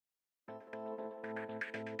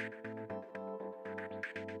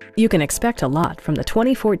You can expect a lot from the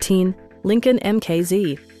 2014 Lincoln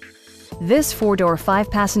MKZ. This four-door,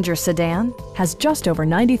 five-passenger sedan has just over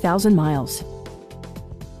 90,000 miles.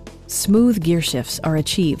 Smooth gear shifts are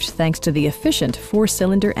achieved thanks to the efficient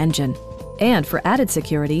four-cylinder engine. And for added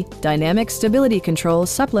security, dynamic stability control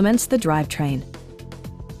supplements the drivetrain.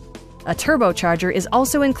 A turbocharger is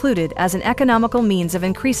also included as an economical means of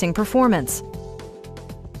increasing performance.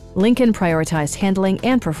 Lincoln prioritized handling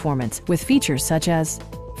and performance with features such as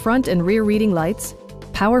front and rear reading lights,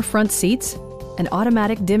 power front seats, an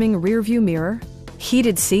automatic dimming rear-view mirror,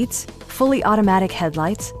 heated seats, fully automatic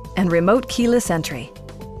headlights, and remote keyless entry.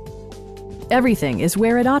 Everything is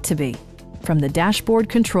where it ought to be, from the dashboard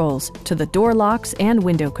controls to the door locks and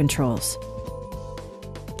window controls.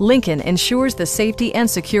 Lincoln ensures the safety and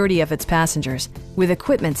security of its passengers with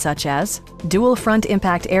equipment such as dual front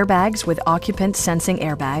impact airbags with occupant sensing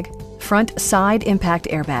airbag, front side impact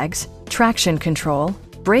airbags, traction control,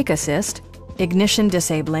 brake assist, ignition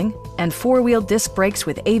disabling, and four-wheel disc brakes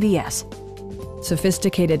with ABS.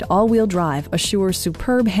 Sophisticated all-wheel drive assures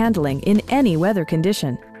superb handling in any weather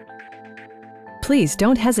condition. Please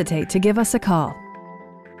don't hesitate to give us a call.